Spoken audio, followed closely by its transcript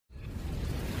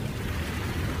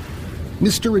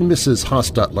Mr. and Mrs.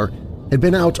 Hostetler had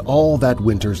been out all that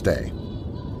winter's day.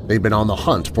 They'd been on the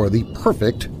hunt for the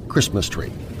perfect Christmas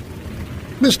tree.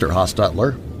 Mr.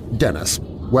 Hostetler, Dennis,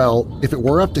 well, if it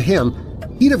were up to him,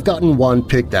 he'd have gotten one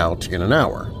picked out in an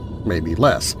hour, maybe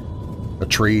less. A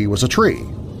tree was a tree,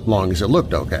 long as it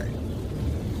looked okay.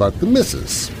 But the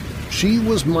missus, she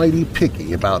was mighty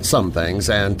picky about some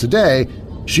things, and today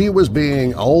she was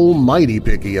being almighty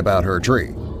picky about her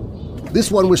tree. This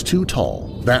one was too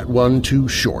tall, that one too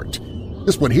short.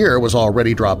 This one here was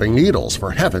already dropping needles,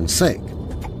 for heaven's sake.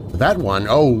 That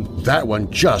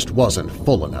one just wasn't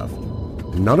full enough.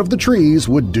 None of the trees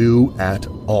would do at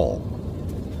all.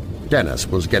 Dennis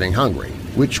was getting hungry,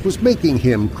 which was making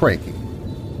him cranky.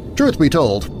 Truth be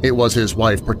told, it was his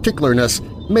wife's particularness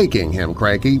making him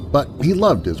cranky, but he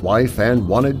loved his wife and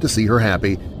wanted to see her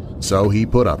happy, so he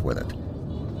put up with it.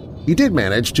 He did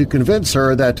manage to convince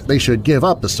her that they should give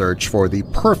up the search for the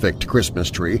perfect Christmas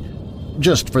tree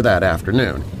just for that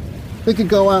afternoon. They could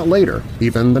go out later,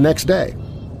 even the next day.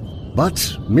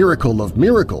 But, miracle of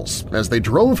miracles, as they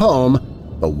drove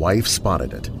home, the wife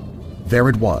spotted it. There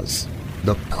it was,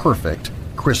 the perfect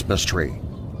Christmas tree.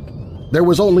 There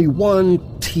was only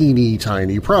one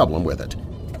teeny-tiny problem with it.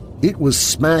 It was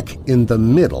smack in the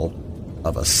middle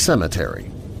of a cemetery,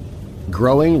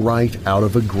 growing right out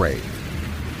of a grave.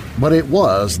 But it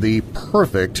was the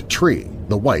perfect tree,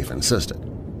 the wife insisted.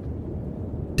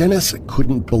 Dennis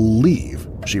couldn't believe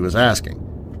she was asking.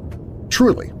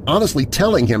 Truly, honestly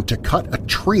telling him to cut a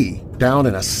tree down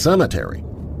in a cemetery.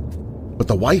 But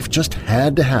the wife just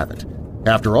had to have it.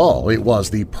 After all, it was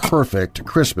the perfect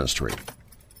Christmas tree.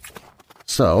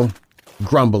 So,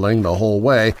 grumbling the whole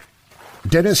way,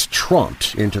 Dennis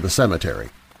tromped into the cemetery.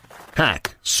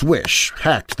 Hack, swish,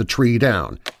 hacked the tree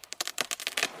down,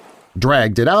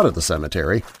 dragged it out of the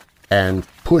cemetery, and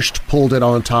pulled it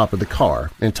on top of the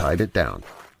car and tied it down.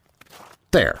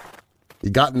 There. He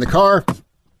got in the car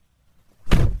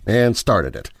and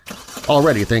started it,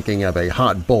 already thinking of a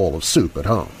hot bowl of soup at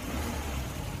home.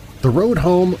 The road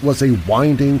home was a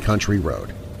winding country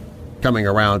road. Coming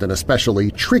around an especially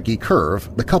tricky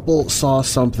curve, the couple saw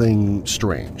something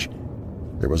strange.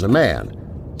 There was a man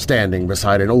standing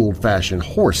beside an old-fashioned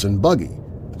horse and buggy,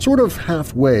 sort of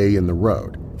halfway in the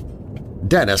road.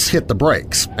 Dennis hit the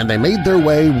brakes, and they made their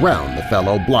way round the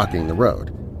fellow blocking the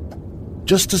road.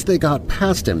 Just as they got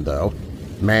past him, though,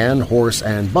 man, horse,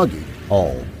 and buggy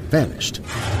all vanished.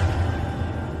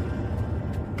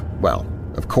 Well,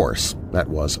 of course, that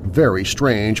was very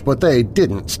strange, but they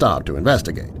didn't stop to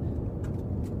investigate.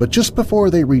 But just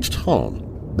before they reached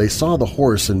home, they saw the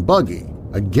horse and buggy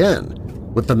again,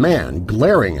 with the man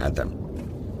glaring at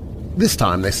them. This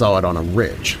time they saw it on a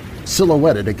ridge,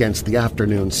 silhouetted against the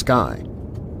afternoon sky.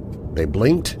 They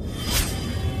blinked,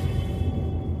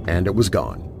 and it was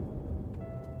gone.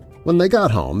 When they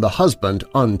got home, the husband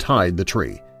untied the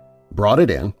tree, brought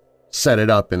it in, set it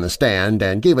up in the stand,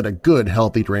 and gave it a good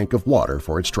healthy drink of water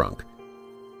for its trunk.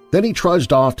 Then he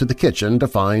trudged off to the kitchen to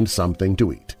find something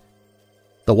to eat.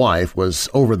 The wife was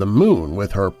over the moon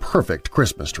with her perfect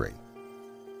Christmas tree.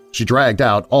 She dragged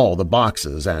out all the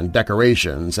boxes and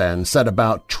decorations and set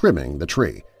about trimming the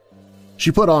tree.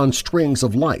 She put on strings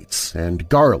of lights and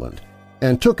garland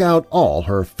and took out all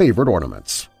her favorite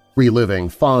ornaments, reliving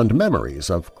fond memories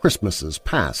of Christmases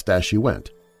past as she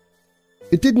went.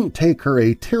 It didn't take her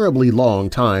a terribly long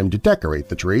time to decorate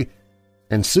the tree,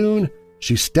 and soon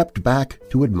she stepped back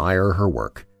to admire her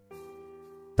work.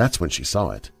 That's when she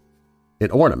saw it. An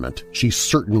ornament she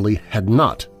certainly had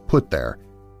not put there,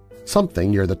 something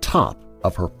near the top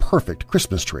of her perfect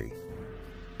Christmas tree.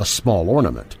 A small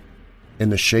ornament in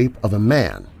the shape of a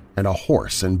man and a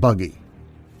horse and buggy.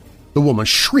 The woman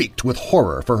shrieked with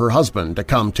horror for her husband to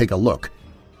come take a look.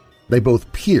 They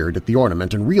both peered at the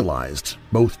ornament and realized,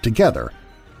 both together,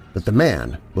 that the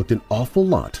man looked an awful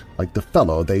lot like the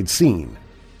fellow they'd seen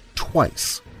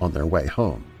twice on their way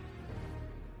home.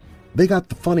 They got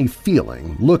the funny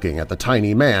feeling, looking at the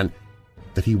tiny man,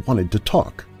 that he wanted to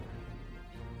talk.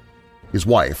 His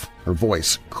wife, her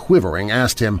voice quivering,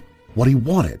 asked him what he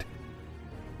wanted,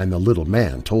 and the little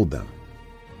man told them.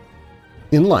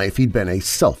 In life, he'd been a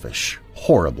selfish,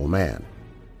 horrible man.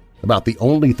 About the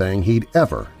only thing he'd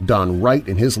ever done right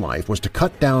in his life was to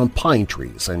cut down pine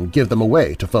trees and give them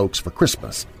away to folks for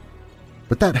Christmas.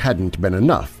 But that hadn't been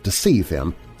enough to save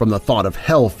him from the thought of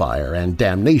hellfire and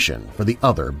damnation for the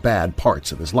other bad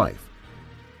parts of his life.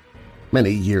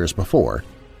 Many years before,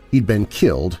 he'd been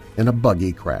killed in a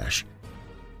buggy crash.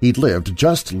 He'd lived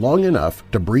just long enough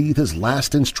to breathe his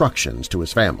last instructions to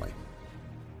his family.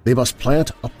 They must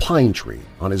plant a pine tree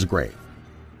on his grave.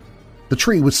 The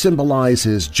tree would symbolize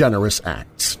his generous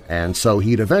acts, and so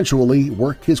he'd eventually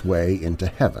work his way into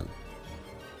heaven.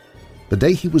 The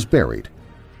day he was buried,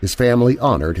 his family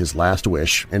honored his last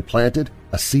wish and planted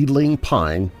a seedling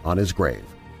pine on his grave.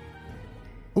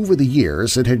 Over the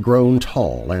years, it had grown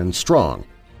tall and strong.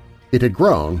 It had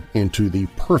grown into the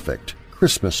perfect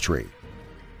Christmas tree.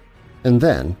 And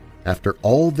then, after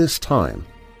all this time,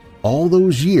 all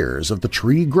those years of the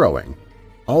tree growing,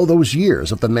 all those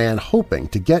years of the man hoping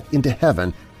to get into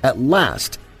heaven, at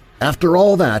last, after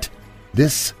all that,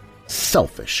 this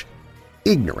selfish,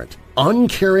 ignorant,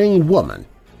 uncaring woman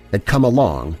had come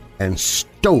along and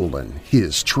stolen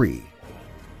his tree.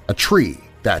 A tree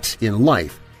that, in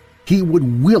life, he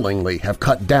would willingly have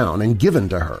cut down and given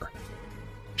to her.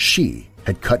 She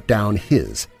had cut down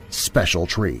his special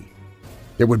tree.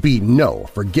 There would be no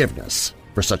forgiveness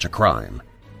for such a crime.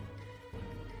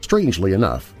 Strangely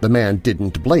enough, the man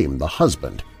didn't blame the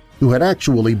husband, who had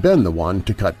actually been the one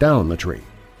to cut down the tree.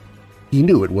 He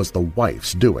knew it was the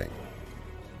wife's doing.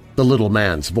 The little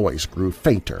man's voice grew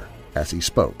fainter as he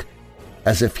spoke,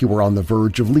 as if he were on the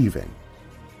verge of leaving.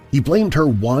 He blamed her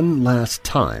one last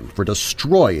time for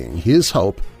destroying his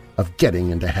hope of getting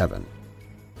into heaven.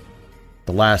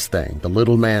 The last thing the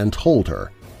little man told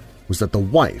her was that the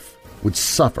wife would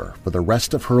suffer for the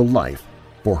rest of her life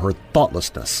for her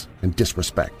thoughtlessness and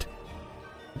disrespect.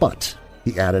 But,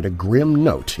 he added a grim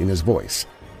note in his voice,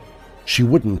 she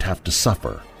wouldn't have to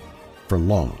suffer for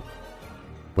long.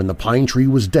 When the pine tree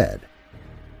was dead,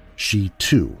 she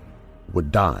too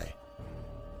would die.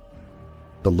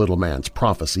 The little man's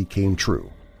prophecy came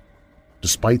true.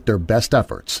 Despite their best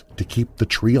efforts to keep the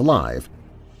tree alive,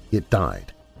 it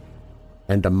died.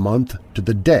 And a month to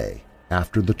the day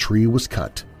after the tree was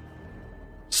cut,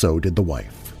 so did the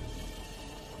wife.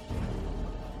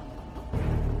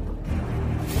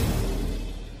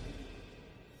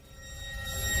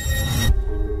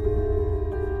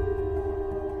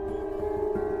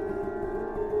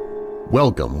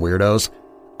 Welcome, Weirdos!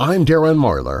 I'm Darren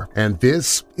Marlar, and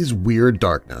this is Weird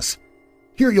Darkness.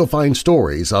 Here you'll find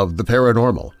stories of the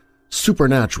paranormal,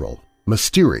 supernatural,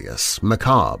 mysterious,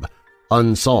 macabre,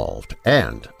 unsolved,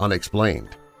 and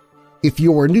unexplained. If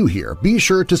you're new here, be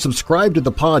sure to subscribe to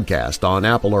the podcast on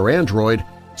Apple or Android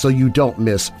so you don't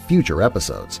miss future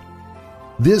episodes.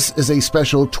 This is a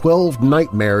special 12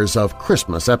 Nightmares of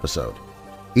Christmas episode.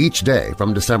 Each day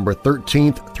from December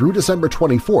 13th through December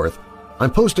 24th, I'm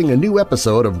posting a new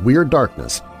episode of Weird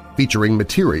Darkness featuring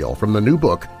material from the new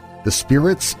book The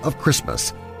Spirits of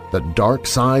Christmas – The Dark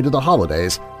Side of the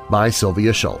Holidays by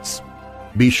Sylvia Schultz.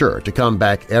 Be sure to come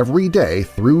back every day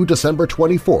through December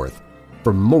 24th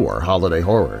for more holiday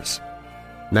horrors.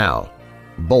 Now,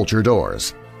 bolt your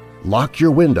doors, lock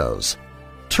your windows,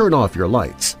 turn off your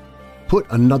lights, put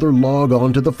another log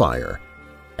onto the fire,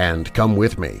 and come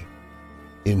with me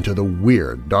into the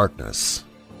Weird Darkness.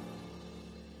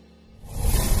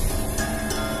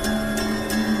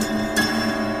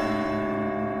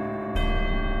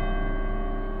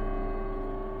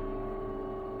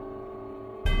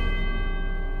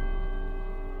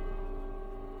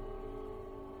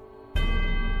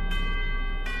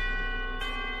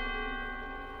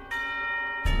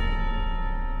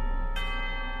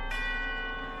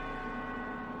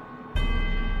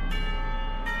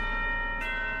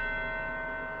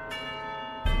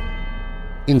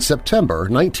 In September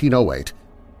 1908,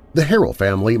 the Harrell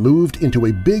family moved into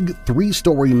a big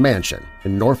 3-story mansion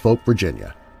in Norfolk,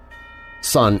 Virginia.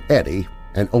 Son Eddie,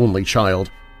 an only child,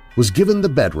 was given the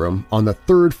bedroom on the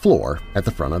 3rd floor at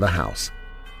the front of the house.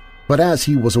 But as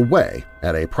he was away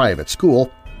at a private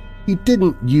school, he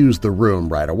didn't use the room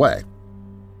right away.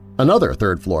 Another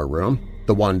 3rd-floor room,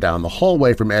 the one down the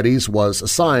hallway from Eddie's, was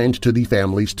assigned to the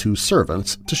family's 2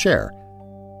 servants to share.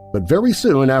 But very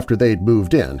soon after they'd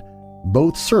moved in,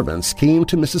 both servants came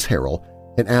to Mrs. Harrell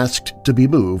and asked to be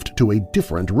moved to a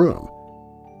different room.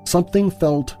 Something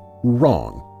felt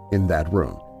wrong in that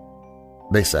room.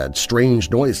 They said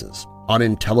strange noises,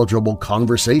 unintelligible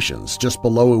conversations just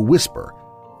below a whisper,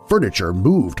 furniture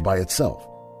moved by itself.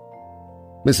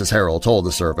 Mrs. Harrell told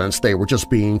the servants they were just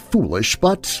being foolish,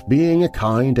 but being a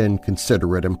kind and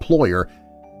considerate employer,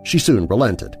 she soon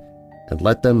relented and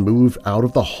let them move out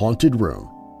of the haunted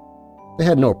room. They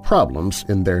had no problems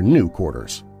in their new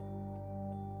quarters.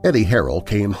 Eddie Harrell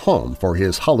came home for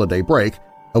his holiday break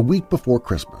a week before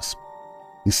Christmas.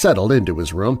 He settled into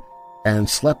his room and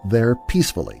slept there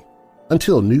peacefully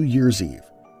until New Year's Eve.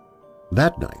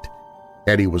 That night,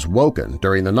 Eddie was woken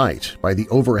during the night by the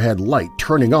overhead light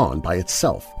turning on by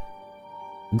itself.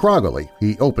 Groggily,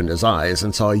 he opened his eyes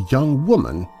and saw a young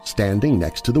woman standing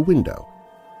next to the window.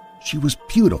 She was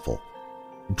beautiful,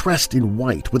 dressed in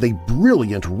white with a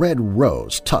brilliant red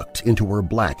rose tucked into her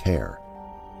black hair.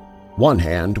 One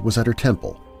hand was at her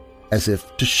temple, as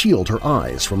if to shield her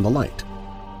eyes from the light.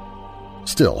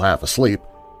 Still half asleep,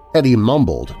 Eddie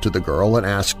mumbled to the girl and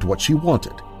asked what she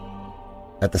wanted.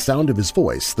 At the sound of his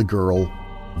voice, the girl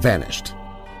vanished,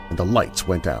 and the lights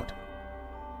went out.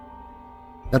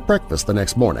 At breakfast the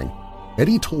next morning,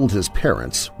 Eddie told his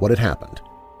parents what had happened.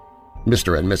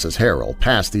 Mr. and Mrs. Harrell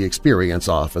passed the experience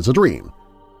off as a dream,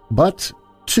 but,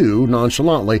 too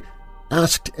nonchalantly,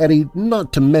 asked Eddie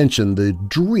not to mention the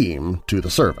dream to the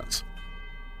servants.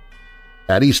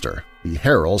 At Easter, the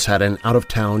Harrells had an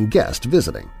out-of-town guest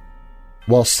visiting.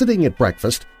 While sitting at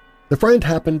breakfast, the friend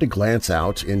happened to glance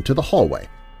out into the hallway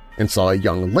and saw a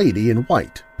young lady in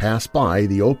white pass by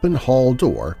the open hall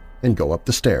door and go up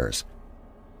the stairs.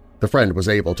 The friend was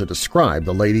able to describe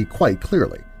the lady quite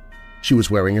clearly. She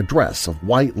was wearing a dress of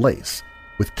white lace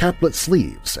with caplet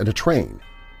sleeves and a train,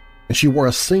 and she wore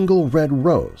a single red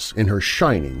rose in her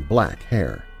shining black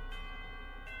hair.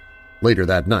 Later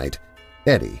that night,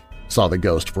 Eddie saw the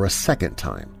ghost for a second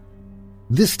time.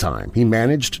 This time he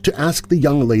managed to ask the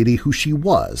young lady who she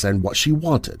was and what she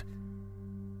wanted.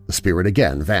 The spirit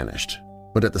again vanished,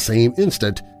 but at the same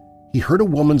instant he heard a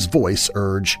woman's voice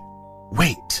urge,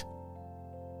 "Wait!"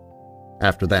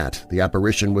 After that, the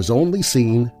apparition was only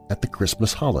seen at the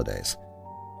Christmas holidays.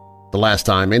 The last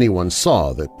time anyone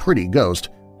saw the pretty ghost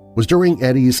was during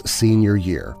Eddie's senior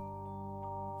year.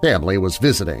 Family was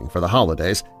visiting for the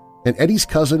holidays, and Eddie's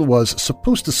cousin was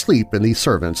supposed to sleep in the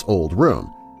servant's old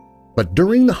room. But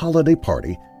during the holiday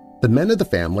party, the men of the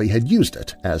family had used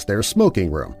it as their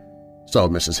smoking room, so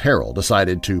Mrs. Harrell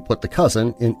decided to put the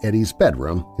cousin in Eddie's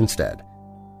bedroom instead.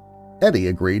 Eddie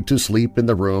agreed to sleep in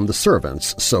the room the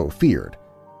servants so feared.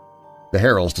 The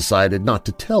Harrells decided not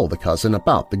to tell the cousin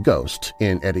about the ghost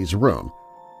in Eddie's room,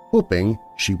 hoping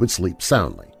she would sleep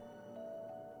soundly.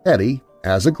 Eddie,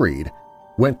 as agreed,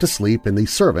 went to sleep in the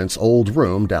servant's old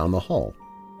room down the hall.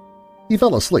 He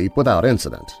fell asleep without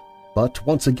incident, but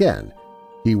once again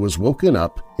he was woken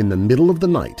up in the middle of the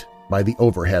night by the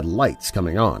overhead lights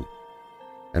coming on,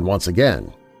 and once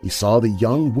again he saw the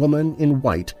young woman in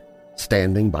white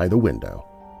standing by the window.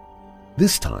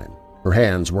 This time her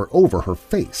hands were over her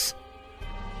face.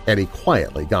 Eddie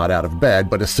quietly got out of bed,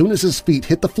 but as soon as his feet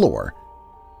hit the floor,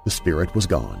 the spirit was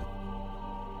gone.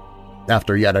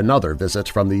 After yet another visit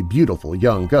from the beautiful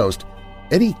young ghost,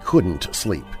 Eddie couldn't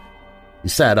sleep. He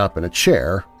sat up in a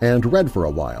chair and read for a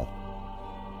while.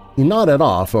 He nodded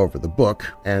off over the book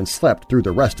and slept through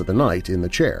the rest of the night in the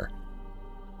chair.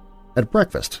 At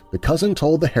breakfast, the cousin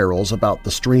told the Harrells about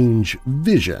the strange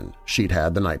vision she'd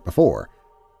had the night before.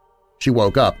 She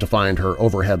woke up to find her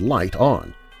overhead light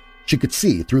on. She could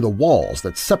see through the walls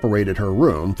that separated her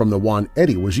room from the one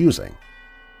Eddie was using.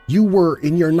 "You were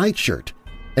in your nightshirt,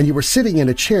 and you were sitting in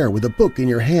a chair with a book in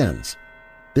your hands.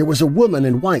 There was a woman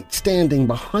in white standing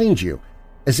behind you,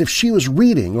 as if she was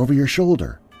reading over your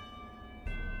shoulder."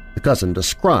 The cousin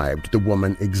described the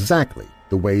woman exactly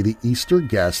the way the Easter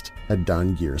guest had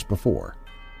done years before.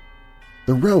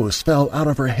 "The rose fell out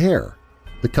of her hair,"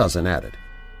 the cousin added.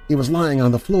 "He was lying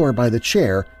on the floor by the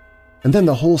chair, and then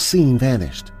the whole scene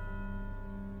vanished."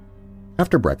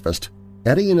 After breakfast,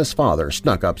 Eddie and his father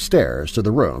snuck upstairs to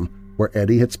the room where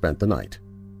Eddie had spent the night.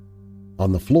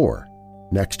 On the floor,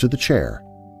 next to the chair,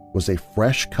 was a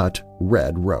fresh-cut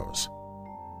red rose.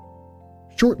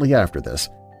 Shortly after this,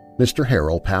 Mr.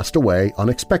 Harrell passed away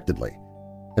unexpectedly,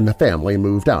 and the family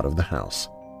moved out of the house.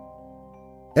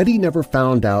 Eddie never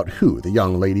found out who the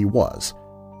young lady was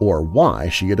or why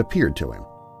she had appeared to him,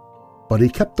 but he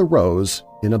kept the rose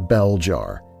in a bell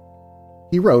jar.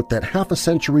 He wrote that half a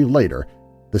century later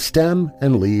the stem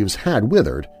and leaves had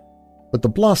withered, but the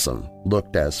blossom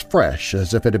looked as fresh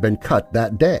as if it had been cut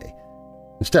that day,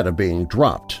 instead of being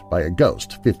dropped by a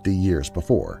ghost 50 years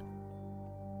before.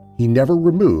 He never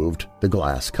removed the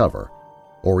glass cover,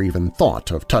 or even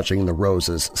thought of touching the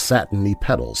rose's satiny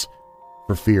petals,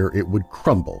 for fear it would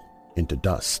crumble into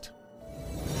dust.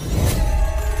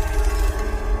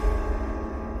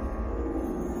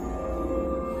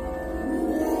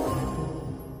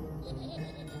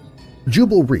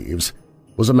 Jubal Reeves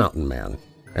was a mountain man,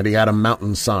 and he had a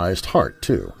mountain-sized heart,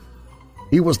 too.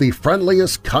 He was the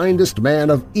friendliest, kindest man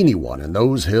of anyone in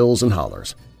those hills and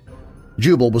hollers.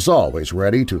 Jubal was always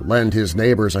ready to lend his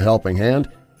neighbors a helping hand,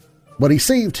 but he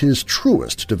saved his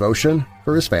truest devotion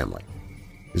for his family,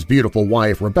 his beautiful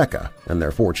wife Rebecca and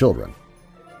their 4 children.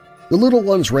 The little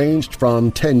ones ranged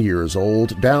from 10 years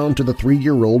old down to the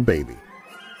 3-year-old baby.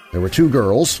 There were 2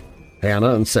 girls,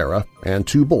 Hannah and Sarah, and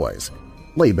 2 boys,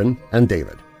 Laban and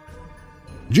David.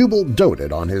 Jubal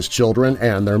doted on his children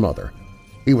and their mother.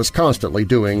 He was constantly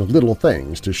doing little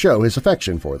things to show his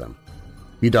affection for them.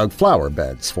 He dug flower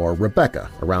beds for Rebecca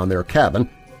around their cabin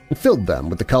and filled them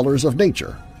with the colors of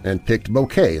nature and picked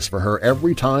bouquets for her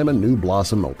every time a new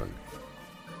blossom opened.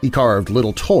 He carved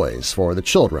little toys for the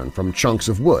children from chunks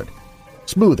of wood,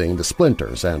 smoothing the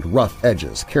splinters and rough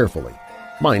edges carefully,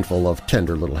 mindful of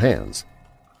tender little hands.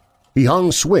 He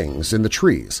hung swings in the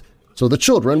trees so the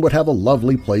children would have a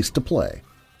lovely place to play.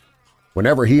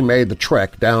 Whenever he made the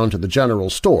trek down to the general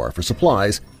store for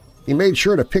supplies, he made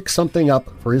sure to pick something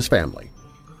up for his family.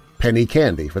 Penny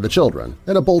candy for the children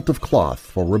and a bolt of cloth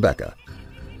for Rebecca.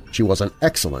 She was an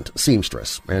excellent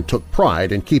seamstress and took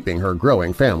pride in keeping her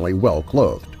growing family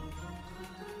well-clothed.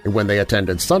 And when they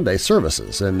attended Sunday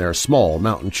services in their small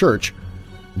mountain church,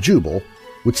 Jubal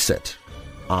would sit,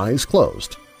 eyes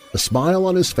closed, a smile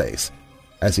on his face,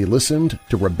 as he listened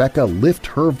to Rebecca lift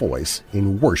her voice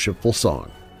in worshipful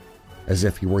song, as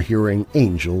if he were hearing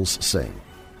angels sing.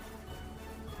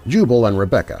 Jubal and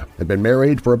Rebecca had been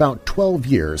married for about 12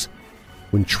 years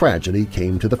when tragedy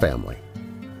came to the family.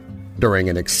 During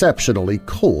an exceptionally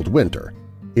cold winter,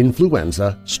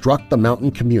 influenza struck the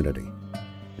mountain community.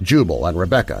 Jubal and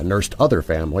Rebecca nursed other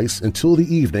families until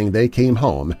the evening they came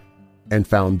home and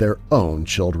found their own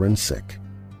children sick.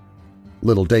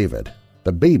 Little David,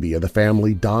 the baby of the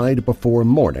family, died before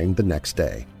morning the next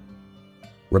day.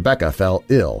 Rebecca fell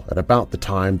ill at about the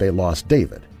time they lost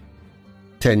David.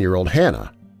 10-year-old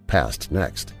Hannah passed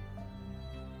next.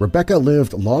 Rebecca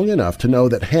lived long enough to know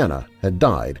that Hannah had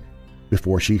died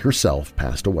before she herself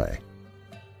passed away.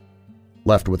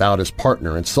 Left without his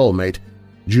partner and soulmate,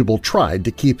 Jubal tried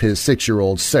to keep his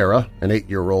 6-year-old Sarah and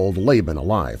 8-year-old Laban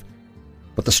alive,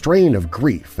 but the strain of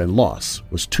grief and loss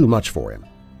was too much for him,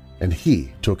 and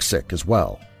he took sick as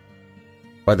well.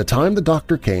 By the time the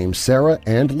doctor came, Sarah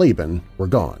and Laban were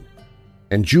gone,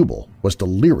 and Jubal was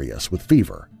delirious with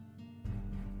fever.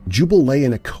 Jubal lay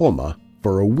in a coma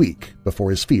for a week before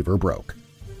his fever broke.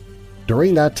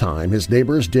 During that time, his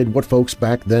neighbors did what folks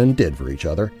back then did for each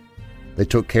other. They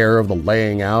took care of the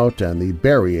laying out and the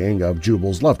burying of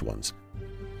Jubal's loved ones.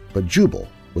 But Jubal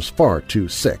was far too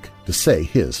sick to say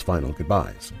his final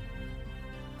goodbyes.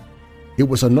 It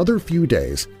was another few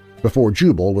days before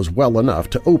Jubal was well enough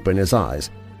to open his eyes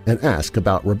and ask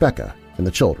about Rebecca and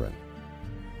the children.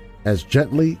 As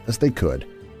gently as they could,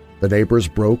 the neighbors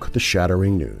broke the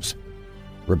shattering news.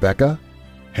 Rebecca,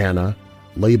 Hannah,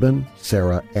 Laban,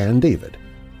 Sarah, and David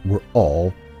were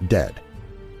all dead,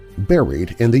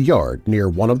 buried in the yard near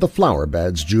one of the flower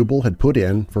beds Jubal had put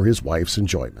in for his wife's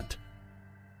enjoyment.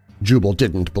 Jubal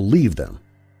didn't believe them.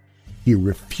 He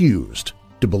refused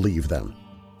to believe them.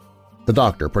 The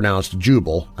doctor pronounced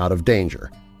Jubal out of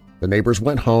danger. The neighbors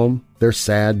went home, their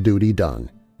sad duty done.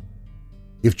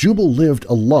 If Jubal lived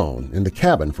alone in the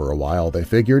cabin for a while, they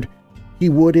figured, he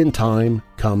would in time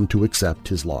come to accept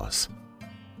his loss.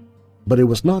 But it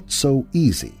was not so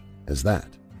easy as that.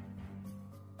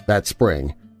 That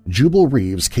spring, Jubal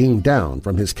Reeves came down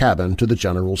from his cabin to the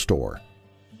general store.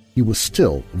 He was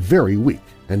still very weak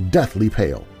and deathly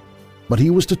pale, but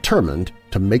he was determined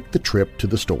to make the trip to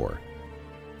the store.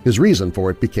 His reason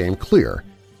for it became clear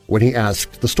when he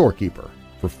asked the storekeeper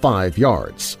for 5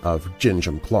 yards of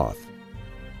gingham cloth.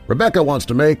 "Rebecca wants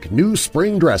to make new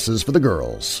spring dresses for the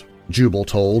girls," Jubal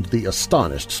told the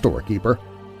astonished storekeeper.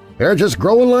 "They're just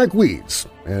growing like weeds,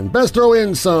 and best throw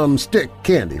in some stick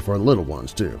candy for the little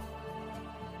ones, too."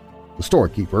 The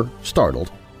storekeeper,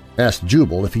 startled, asked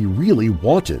Jubal if he really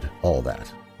wanted all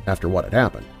that after what had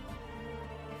happened.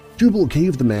 Jubal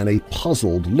gave the man a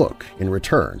puzzled look in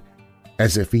return,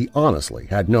 as if he honestly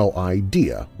had no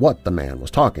idea what the man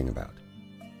was talking about.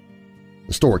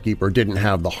 The storekeeper didn't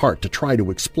have the heart to try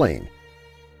to explain.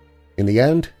 In the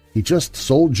end, he just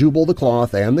sold Jubal the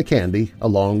cloth and the candy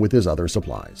along with his other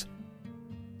supplies.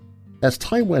 As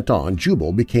time went on,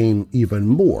 Jubal became even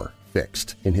more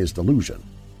fixed in his delusion.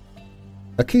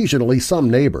 Occasionally, some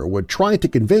neighbor would try to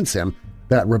convince him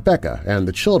that Rebecca and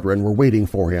the children were waiting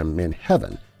for him in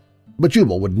heaven, but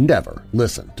Jubal would never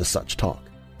listen to such talk.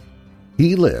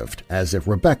 He lived as if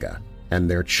Rebecca and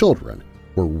their children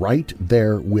were right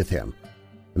there with him,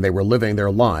 and they were living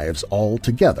their lives all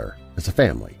together as a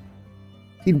family.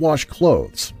 He'd wash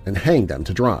clothes and hang them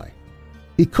to dry.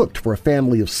 He cooked for a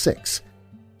family of 6.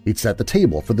 He'd set the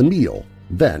table for the meal,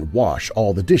 then wash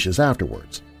all the dishes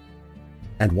afterwards.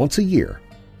 And once a year,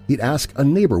 he'd ask a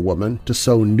neighbor woman to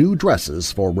sew new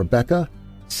dresses for Rebecca,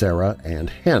 Sarah,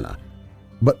 and Hannah,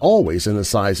 but always in the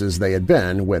sizes they had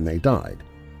been when they died.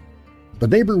 The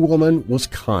neighbor woman was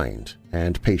kind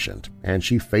and patient, and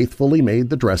she faithfully made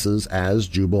the dresses as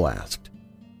Jubal asked.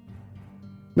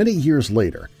 Many years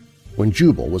later, when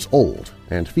Jubal was old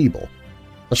and feeble,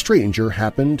 a stranger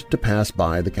happened to pass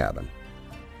by the cabin.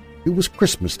 It was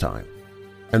Christmas time,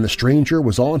 and the stranger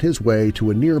was on his way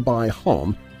to a nearby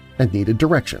home and needed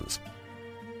directions.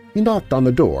 He knocked on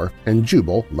the door, and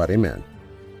Jubal let him in.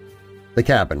 The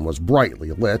cabin was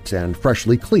brightly lit and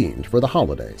freshly cleaned for the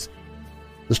holidays.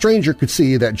 The stranger could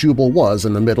see that Jubal was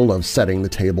in the middle of setting the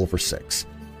table for 6.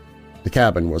 The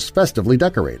cabin was festively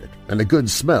decorated, and the good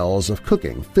smells of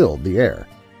cooking filled the air.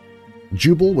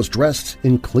 Jubal was dressed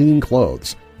in clean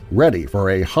clothes, ready for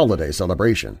a holiday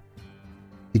celebration.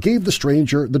 He gave the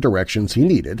stranger the directions he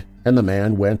needed, and the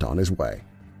man went on his way.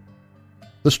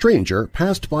 The stranger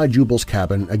passed by Jubal's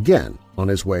cabin again on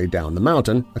his way down the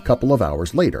mountain a couple of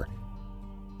hours later.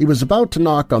 He was about to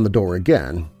knock on the door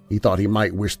again. He thought he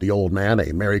might wish the old man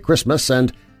a Merry Christmas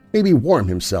and maybe warm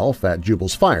himself at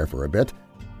Jubal's fire for a bit,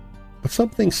 but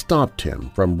something stopped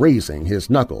him from raising his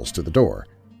knuckles to the door.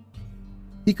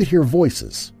 He could hear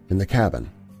voices in the cabin,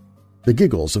 the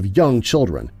giggles of young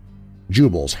children,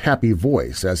 Jubal's happy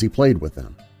voice as he played with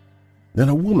them. Then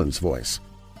a woman's voice,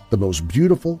 the most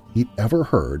beautiful he'd ever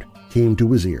heard, came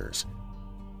to his ears.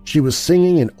 She was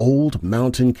singing an old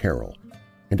mountain carol,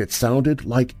 and it sounded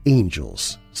like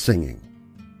angels singing.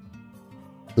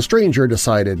 The stranger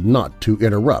decided not to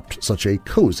interrupt such a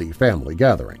cozy family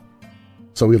gathering,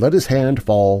 so he let his hand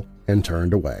fall and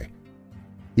turned away.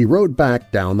 He rode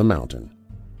back down the mountain.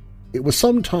 It was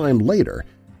some time later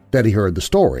that he heard the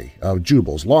story of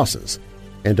Jubal's losses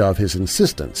and of his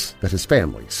insistence that his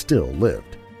family still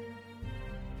lived.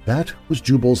 That was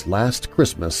Jubal's last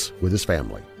Christmas with his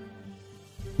family.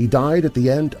 He died at the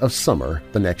end of summer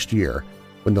the next year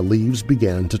when the leaves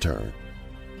began to turn.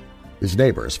 His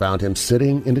neighbors found him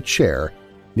sitting in a chair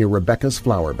near Rebecca's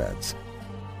flower beds.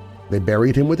 They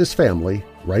buried him with his family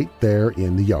right there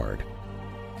in the yard.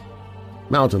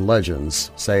 Mountain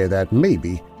legends say that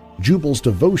maybe Jubal's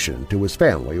devotion to his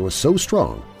family was so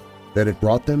strong that it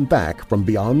brought them back from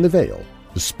beyond the veil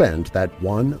to spend that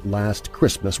one last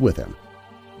Christmas with him.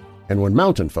 And when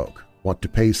mountain folk want to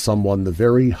pay someone the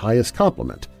very highest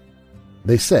compliment,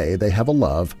 they say they have a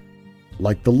love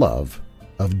like the love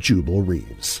of Jubal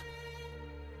Reeves.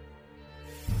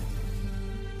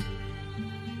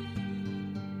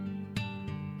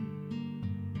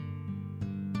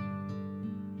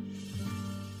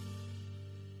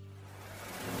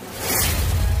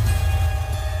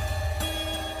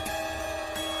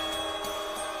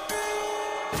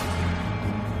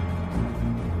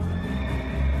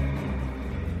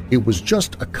 It was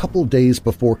just a couple days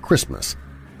before Christmas,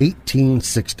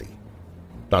 1860.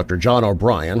 Dr. John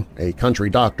O'Brien, a country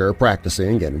doctor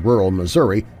practicing in rural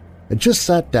Missouri, had just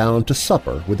sat down to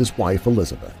supper with his wife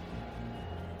Elizabeth.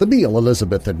 The meal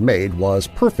Elizabeth had made was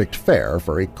perfect fare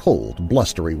for a cold,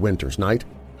 blustery winter's night.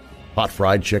 Hot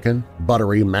fried chicken,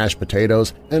 buttery mashed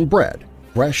potatoes, and bread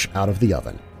fresh out of the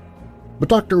oven. But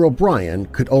Dr. O'Brien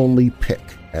could only pick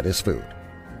at his food.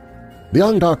 The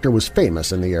young doctor was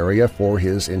famous in the area for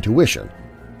his intuition,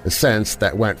 a sense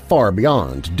that went far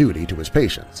beyond duty to his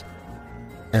patients.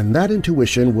 And that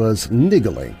intuition was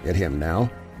niggling at him now,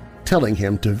 telling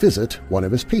him to visit one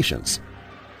of his patients.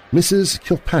 Mrs.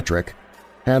 Kilpatrick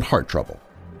had heart trouble,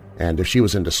 and if she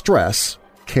was in distress,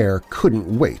 care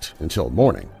couldn't wait until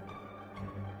morning.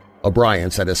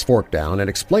 O'Brien set his fork down and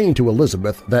explained to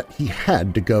Elizabeth that he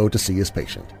had to go to see his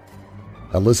patient.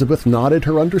 Elizabeth nodded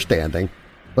her understanding,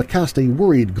 but cast a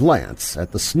worried glance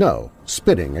at the snow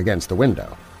spitting against the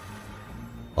window.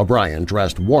 O'Brien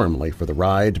dressed warmly for the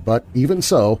ride, but even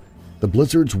so, the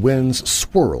blizzard's winds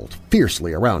swirled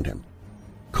fiercely around him,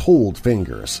 cold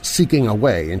fingers seeking a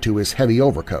way into his heavy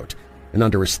overcoat and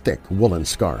under his thick woolen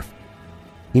scarf.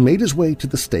 He made his way to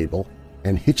the stable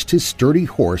and hitched his sturdy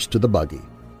horse to the buggy.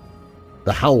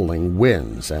 The howling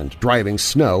winds and driving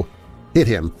snow hit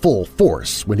him full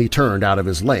force when he turned out of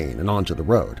his lane and onto the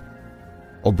road.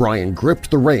 O'Brien gripped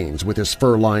the reins with his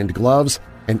fur-lined gloves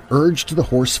and urged the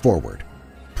horse forward,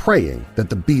 praying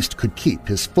that the beast could keep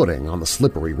his footing on the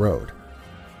slippery road.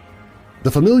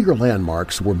 The familiar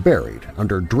landmarks were buried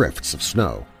under drifts of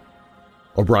snow.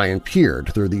 O'Brien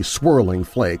peered through the swirling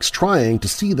flakes, trying to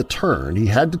see the turn he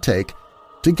had to take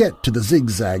to get to the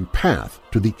zigzag path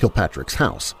to the Kilpatrick's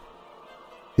house.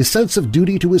 His sense of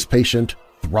duty to his patient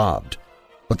throbbed,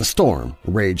 but the storm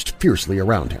raged fiercely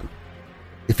around him.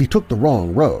 If he took the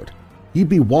wrong road, he'd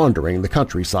be wandering the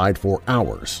countryside for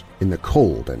hours in the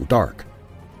cold and dark.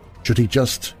 Should he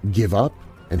just give up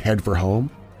and head for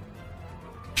home?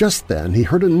 Just then he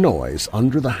heard a noise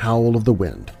under the howl of the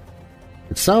wind.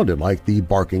 It sounded like the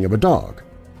barking of a dog.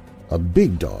 A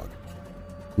big dog.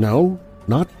 No,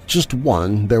 not just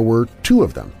one, there were 2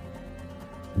 of them.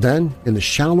 Then, in the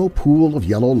shallow pool of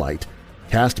yellow light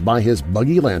cast by his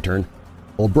buggy lantern,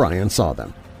 O'Brien saw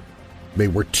them. They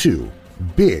were two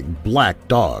big black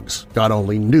dogs, God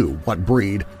only knew what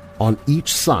breed, on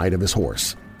each side of his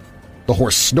horse. The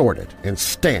horse snorted and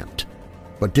stamped,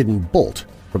 but didn't bolt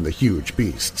from the huge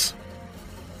beasts.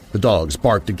 The dogs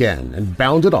barked again and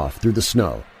bounded off through the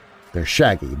snow, their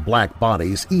shaggy black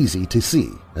bodies easy to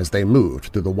see as they moved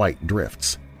through the white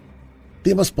drifts.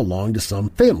 They must belong to some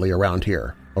family around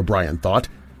here, O'Brien thought,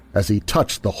 as he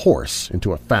touched the horse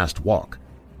into a fast walk.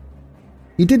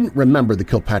 He didn't remember the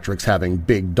Kilpatricks having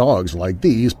big dogs like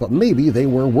these, but maybe they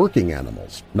were working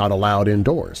animals, not allowed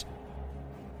indoors.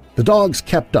 The dogs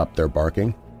kept up their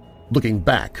barking, looking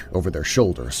back over their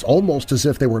shoulders, almost as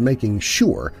if they were making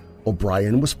sure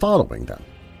O'Brien was following them.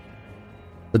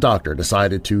 The doctor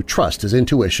decided to trust his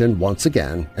intuition once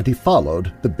again, and he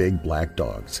followed the big black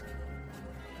dogs.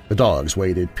 The dogs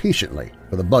waited patiently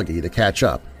for the buggy to catch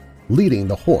up, leading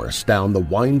the horse down the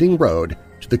winding road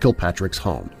to the Kilpatricks'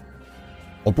 home.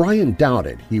 O'Brien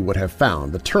doubted he would have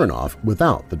found the turnoff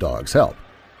without the dog's help.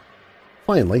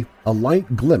 Finally, a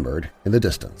light glimmered in the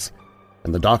distance,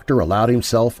 and the doctor allowed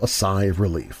himself a sigh of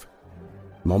relief.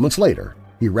 Moments later,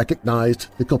 he recognized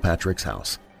the Kilpatricks'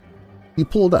 house. He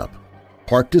pulled up,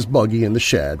 parked his buggy in the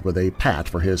shed with a pat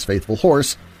for his faithful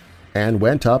horse, and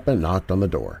went up and knocked on the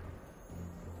door.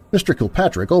 Mr.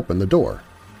 Kilpatrick opened the door.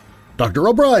 "Dr.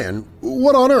 O'Brien,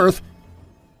 what on earth?"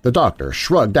 The doctor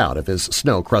shrugged out of his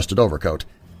snow-crusted overcoat.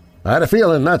 "I had a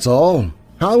feeling, that's all.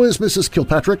 How is Mrs.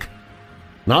 Kilpatrick?"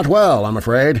 "Not well, I'm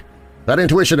afraid. That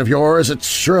intuition of yours, it's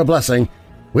sure a blessing.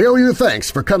 We owe you thanks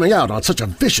for coming out on such a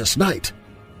vicious night."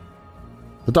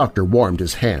 The doctor warmed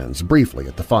his hands briefly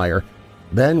at the fire,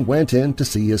 then went in to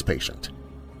see his patient.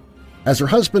 As her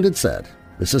husband had said,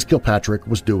 Mrs. Kilpatrick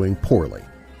was doing poorly.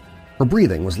 Her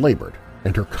breathing was labored,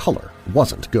 and her color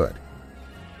wasn't good.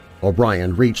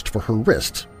 O'Brien reached for her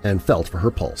wrist and felt for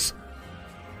her pulse.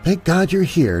 "Thank God you're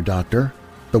here, Doctor,"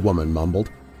 the woman mumbled.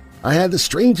 "I had the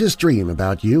strangest dream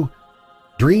about you.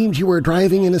 Dreamed you were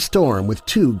driving in a storm with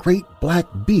two great black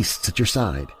beasts at your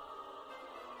side."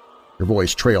 Her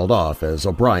voice trailed off as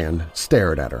O'Brien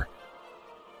stared at her.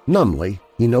 Numbly,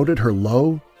 he noted her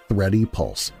low, thready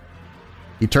pulse.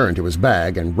 He turned to his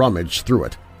bag and rummaged through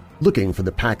it, looking for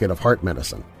the packet of heart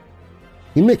medicine.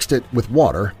 He mixed it with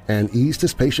water and eased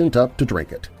his patient up to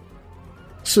drink it.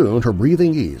 Soon her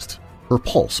breathing eased, her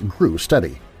pulse grew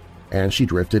steady, and she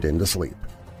drifted into sleep.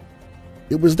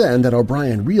 It was then that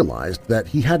O'Brien realized that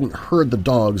he hadn't heard the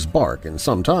dogs bark in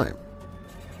some time.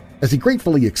 As he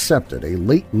gratefully accepted a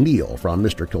late meal from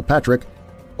Mr. Kilpatrick,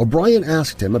 O'Brien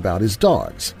asked him about his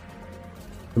dogs.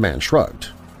 The man shrugged.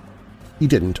 He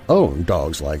didn't own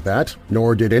dogs like that,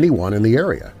 nor did anyone in the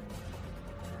area.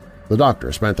 The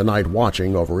doctor spent the night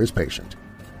watching over his patient.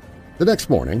 The next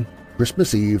morning,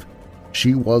 Christmas Eve,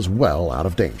 she was well out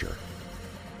of danger.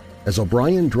 As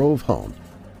O'Brien drove home,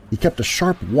 he kept a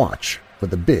sharp watch for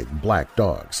the big black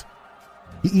dogs.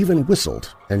 He even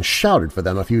whistled and shouted for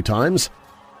them a few times,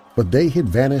 but they had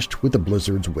vanished with the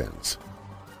blizzard's winds.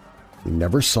 He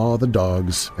never saw the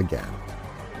dogs again.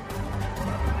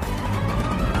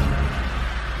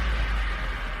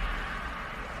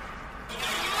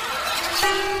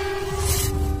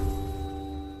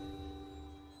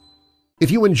 If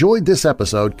you enjoyed this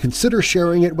episode, consider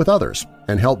sharing it with others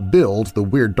and help build the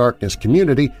Weird Darkness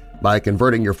community by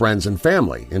converting your friends and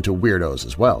family into weirdos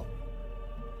as well.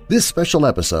 This special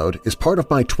episode is part of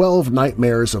my 12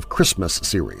 Nightmares of Christmas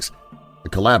series, a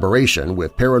collaboration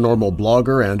with paranormal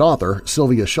blogger and author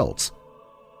Sylvia Schultz.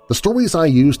 The stories I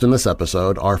used in this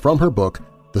episode are from her book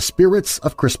The Spirits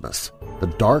of Christmas, The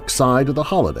Dark Side of the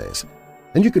Holidays,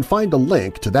 and you can find a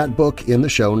link to that book in the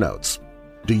show notes.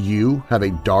 Do you have a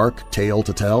dark tale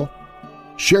to tell?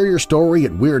 Share your story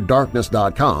at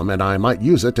WeirdDarkness.com and I might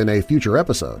use it in a future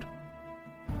episode.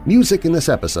 Music in this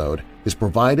episode is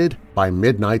provided by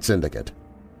Midnight Syndicate.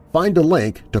 Find a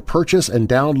link to purchase and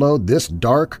download this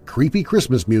dark, creepy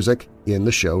Christmas music in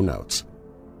the show notes.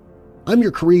 I'm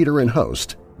your creator and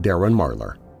host, Darren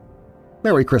Marlar.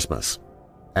 Merry Christmas,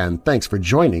 and thanks for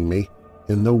joining me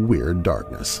in the Weird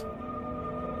Darkness.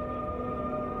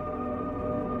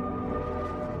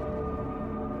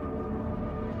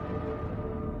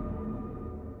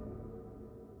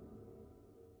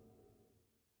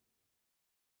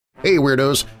 Hey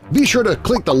Weirdos! Be sure to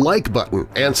click the like button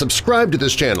and subscribe to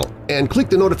this channel, and click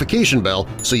the notification bell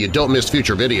so you don't miss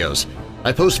future videos.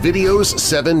 I post videos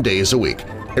 7 days a week.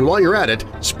 And while you're at it,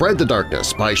 spread the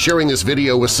darkness by sharing this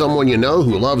video with someone you know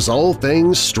who loves all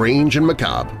things strange and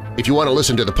macabre. If you want to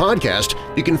listen to the podcast,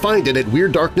 you can find it at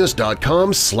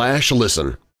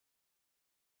WeirdDarkness.com/listen.